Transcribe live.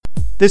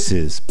This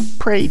is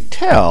Pray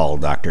Tell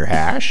Dr.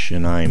 Hash,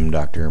 and I'm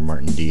Dr.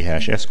 Martin D.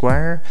 Hash,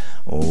 Esquire,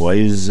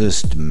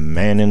 wisest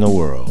man in the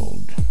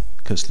world,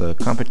 'cause the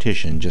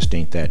competition just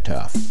ain't that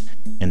tough.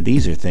 And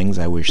these are things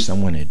I wish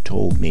someone had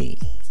told me.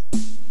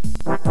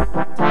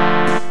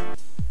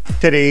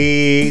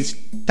 Today's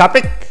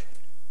topic,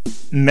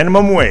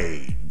 minimum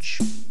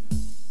wage.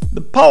 The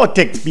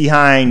politics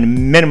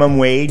behind minimum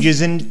wage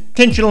is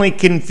intentionally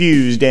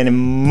confused and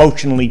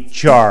emotionally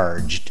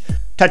charged,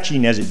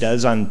 touching as it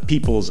does on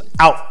people's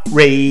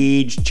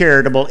outrage,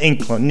 charitable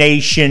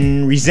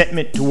inclination,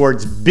 resentment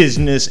towards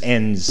business,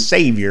 and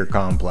savior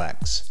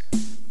complex.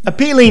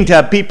 Appealing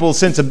to people's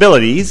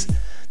sensibilities,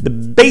 the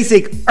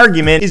basic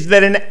argument is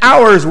that an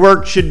hour's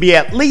work should be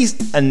at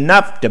least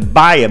enough to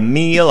buy a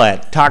meal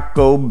at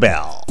Taco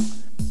Bell.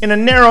 In a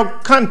narrow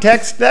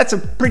context, that's a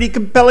pretty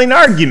compelling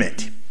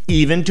argument,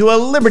 even to a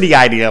liberty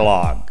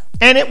ideologue.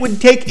 And it would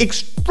take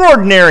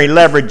extraordinary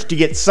leverage to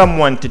get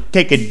someone to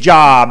take a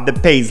job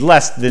that pays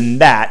less than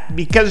that,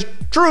 because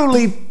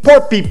truly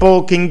poor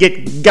people can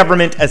get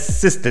government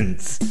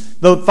assistance,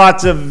 though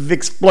thoughts of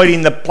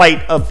exploiting the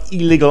plight of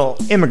illegal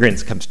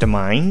immigrants comes to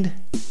mind.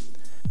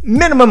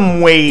 Minimum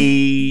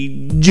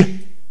wage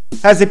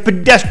has a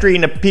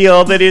pedestrian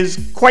appeal that is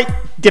quite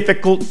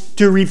difficult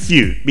to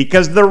refute,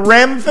 because the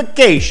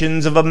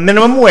ramifications of a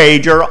minimum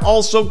wage are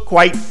also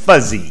quite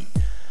fuzzy.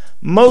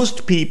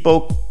 Most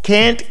people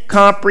can't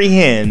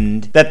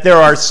comprehend that there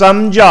are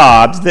some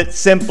jobs that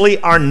simply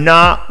are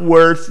not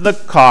worth the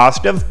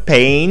cost of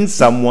paying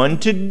someone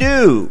to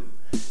do.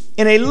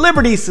 In a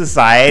liberty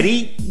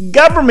society,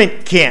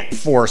 government can't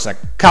force a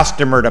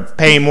customer to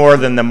pay more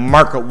than the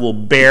market will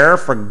bear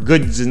for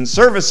goods and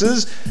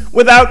services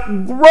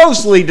without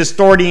grossly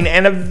distorting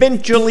and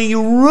eventually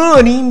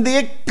ruining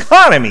the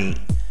economy.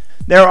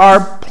 There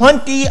are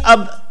plenty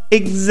of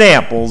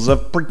examples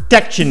of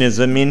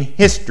protectionism in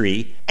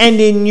history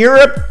and in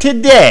Europe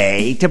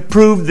today to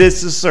prove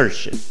this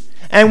assertion.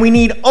 And we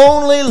need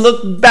only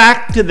look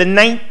back to the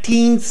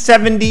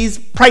 1970s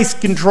price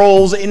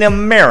controls in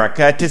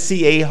America to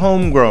see a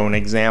homegrown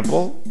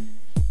example.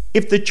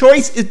 If the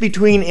choice is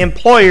between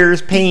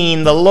employers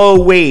paying the low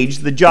wage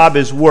the job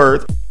is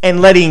worth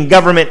and letting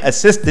government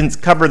assistance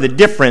cover the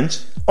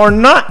difference, or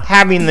not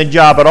having the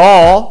job at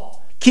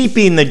all,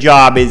 keeping the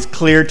job is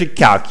clear to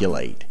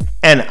calculate.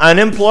 An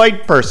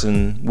unemployed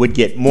person would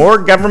get more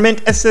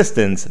government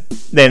assistance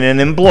than an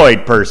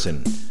employed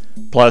person,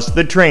 plus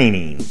the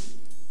training,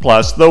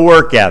 plus the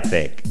work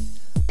ethic,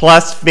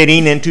 plus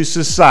fitting into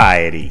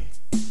society.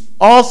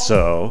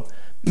 Also,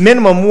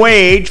 minimum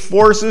wage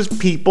forces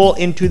people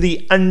into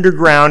the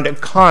underground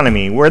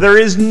economy where there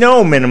is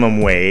no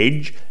minimum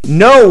wage,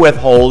 no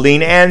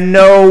withholding, and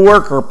no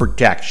worker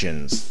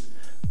protections.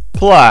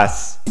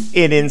 Plus,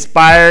 it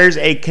inspires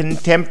a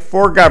contempt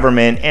for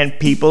government and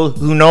people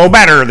who know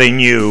better than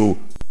you.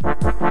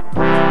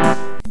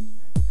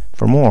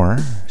 For more,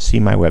 see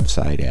my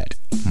website at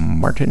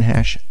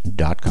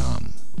martinhash.com.